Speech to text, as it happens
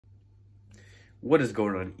What is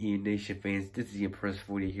going on, Ian Nation fans? This is Ian Perez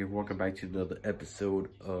 40 here. Welcome back to another episode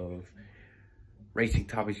of Racing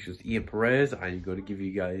Topics with Ian Perez. I'm going to give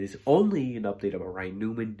you guys only an update about Ryan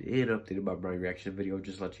Newman and an update about my reaction video.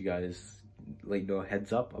 Just let you guys know a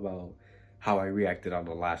heads up about how I reacted on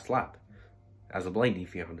the last lap as a Blaney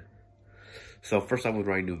fan. So first off with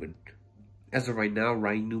Ryan Newman. As of right now,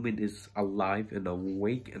 Ryan Newman is alive and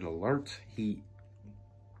awake and alert. He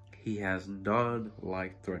has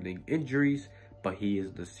non-life-threatening injuries, but he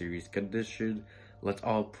is in a serious condition. Let's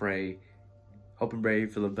all pray, hope and pray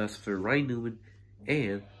for the best for Ryan Newman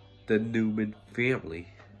and the Newman family.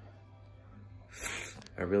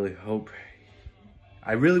 I really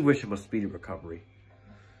wish him a speedy recovery.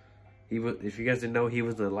 If you guys didn't know, he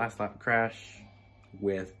was in the last lap crash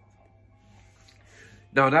with,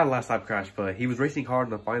 no, not a last lap crash, but he was racing hard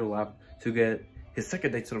in the final lap to get his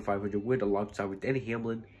second Daytona 500 win alongside with Danny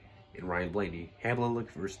Hamlin and Ryan Blaney. Hamlin looking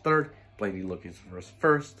for his third, Blaney looking for his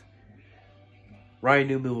first. Ryan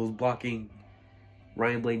Newman was blocking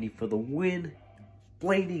Ryan Blaney for the win.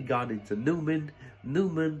 Blaney got into Newman.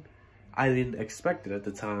 Newman, I didn't expect it at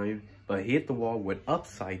the time, but he hit the wall, went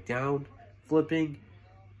upside down, flipping.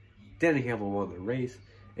 Danny Hamlin won the race,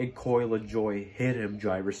 and Coil of Joy hit him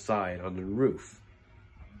driver's side on the roof.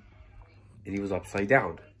 And he was upside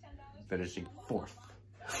down, finishing fourth.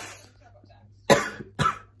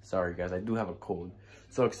 Sorry guys, I do have a cold.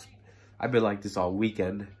 So I've been like this all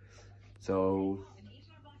weekend. So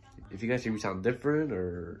if you guys hear me sound different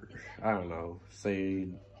or, I don't know,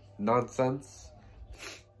 saying nonsense,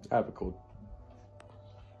 I have a cold.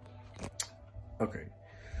 Okay.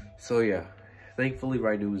 So yeah, thankfully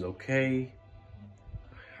Ryan Newman is okay.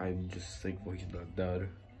 I'm just thankful he's not dead.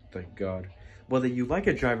 Thank God. Whether you like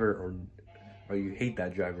a driver or you hate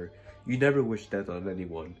that driver, you never wish death on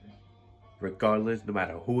anyone. Regardless, no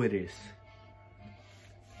matter who it is.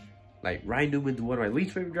 Like, Ryan Newman's one of my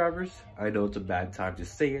least favorite drivers. I know it's a bad time to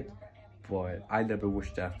say it, but I never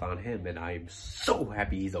wish death on him, and I am so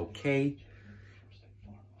happy he's okay.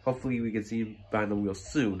 Hopefully we can see him behind the wheel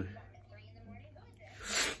soon.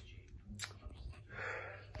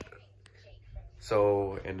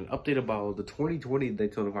 So, and an update about the 2020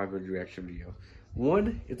 Daytona 500 reaction video.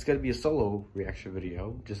 One, it's going to be a solo reaction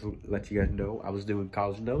video. Just to let you guys know, I was doing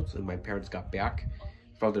college notes and my parents got back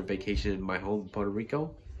from their vacation in my home in Puerto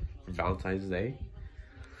Rico for Valentine's Day.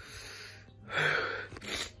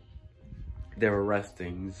 They were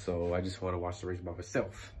resting, so I just want to watch the race by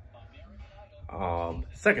myself.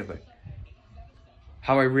 Second thing,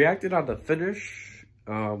 how I reacted on the finish.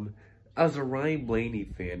 As a Ryan Blaney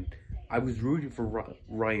fan, I was rooting for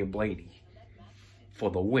Ryan Blaney for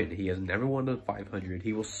the win. He has never won the 500.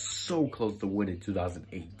 He was so close to winning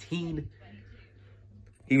 2018.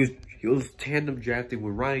 He was tandem drafting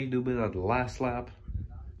with Ryan Newman on the last lap.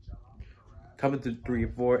 Coming to 3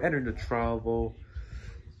 and 4, entering the travel.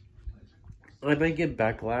 I might get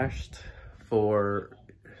backlashed for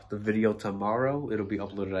the video tomorrow. It'll be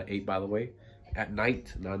uploaded at 8, by the way, at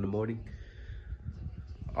night, not in the morning.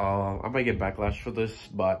 I might get backlash for this,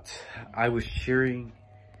 but I was cheering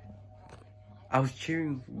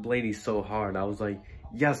Blaney so hard. I was like,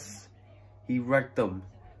 yes, he wrecked them.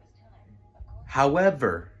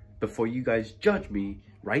 However, before you guys judge me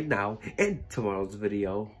right now in tomorrow's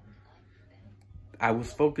video, I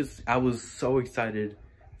was so excited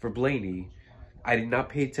for Blaney. I did not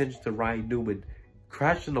pay attention to Ryan Newman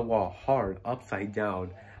crashing the wall hard, upside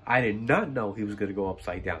down. I did not know he was going to go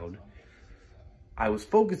upside down. I was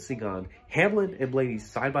focusing on Hamlin and Blaney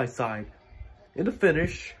side by side in the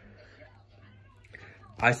finish.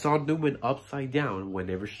 I saw Newman upside down when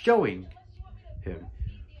they were showing him.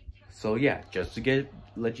 So yeah, just to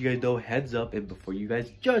let you guys know, heads up, and before you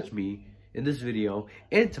guys judge me in this video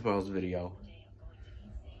and tomorrow's video.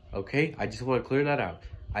 Okay, I just want to clear that out.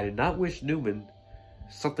 I did not wish Newman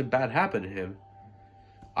something bad happened to him.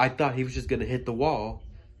 I thought he was just going to hit the wall,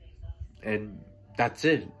 and that's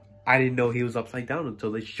it. I didn't know he was upside down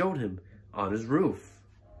until they showed him on his roof.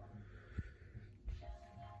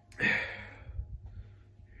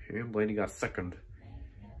 And Blaney got second.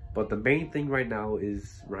 But the main thing right now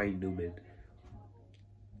is Ryan Newman.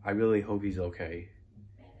 I really hope he's okay.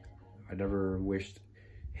 I never wished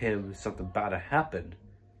him something bad to happen.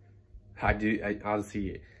 I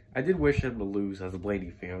honestly did wish him to lose as a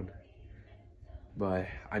Blaney fan. But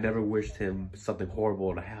I never wished him something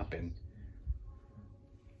horrible to happen.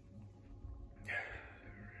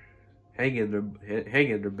 Hang in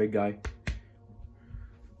there, big guy.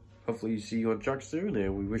 Hopefully you see you on track soon,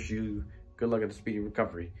 and we wish you good luck in a speedy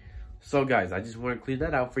recovery. So guys, I just want to clear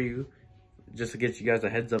that out for you, just to get you guys a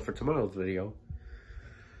heads up for tomorrow's video.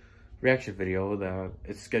 reaction video that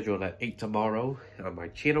is scheduled at 8 tomorrow on my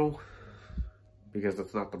channel, because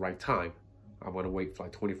it's not the right time. I want to wait for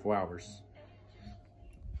like 24 hours.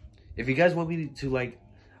 If you guys want me to like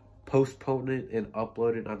postpone it and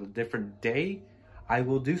upload it on a different day, I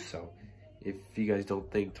will do so. If you guys don't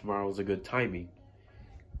think tomorrow is a good timing,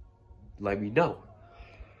 let me know.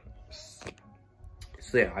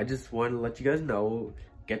 So yeah, I just want to let you guys know,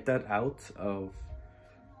 get that out of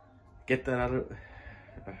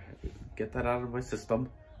my system.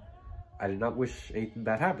 I did not wish anything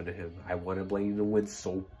bad happened to him. I wanted Blaney to win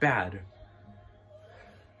so bad.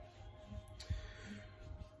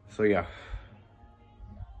 So yeah,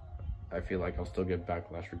 I feel like I'll still get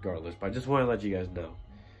backlash regardless, but I just want to let you guys know.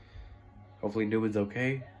 Hopefully Newman's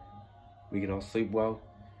okay. We can all sleep well.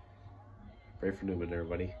 Pray for Newman,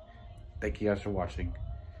 everybody. Thank you guys for watching.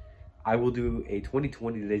 I will do a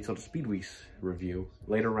 2020 Daytona Speedweeks review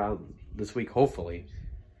later on this week, hopefully.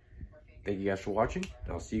 Thank you guys for watching.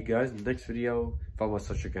 I'll see you guys in the next video. Follow my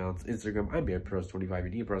social accounts: Instagram, I'm Perez25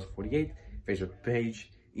 and Perez48. Facebook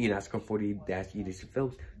page, ENASCAR40-EDC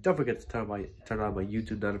Films. Don't forget to turn on my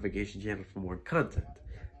YouTube notification channel for more content.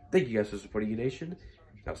 Thank you guys for supporting your nation.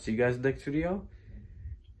 I'll see you guys in the next video.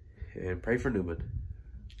 And pray for Newman.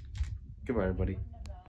 Goodbye, everybody.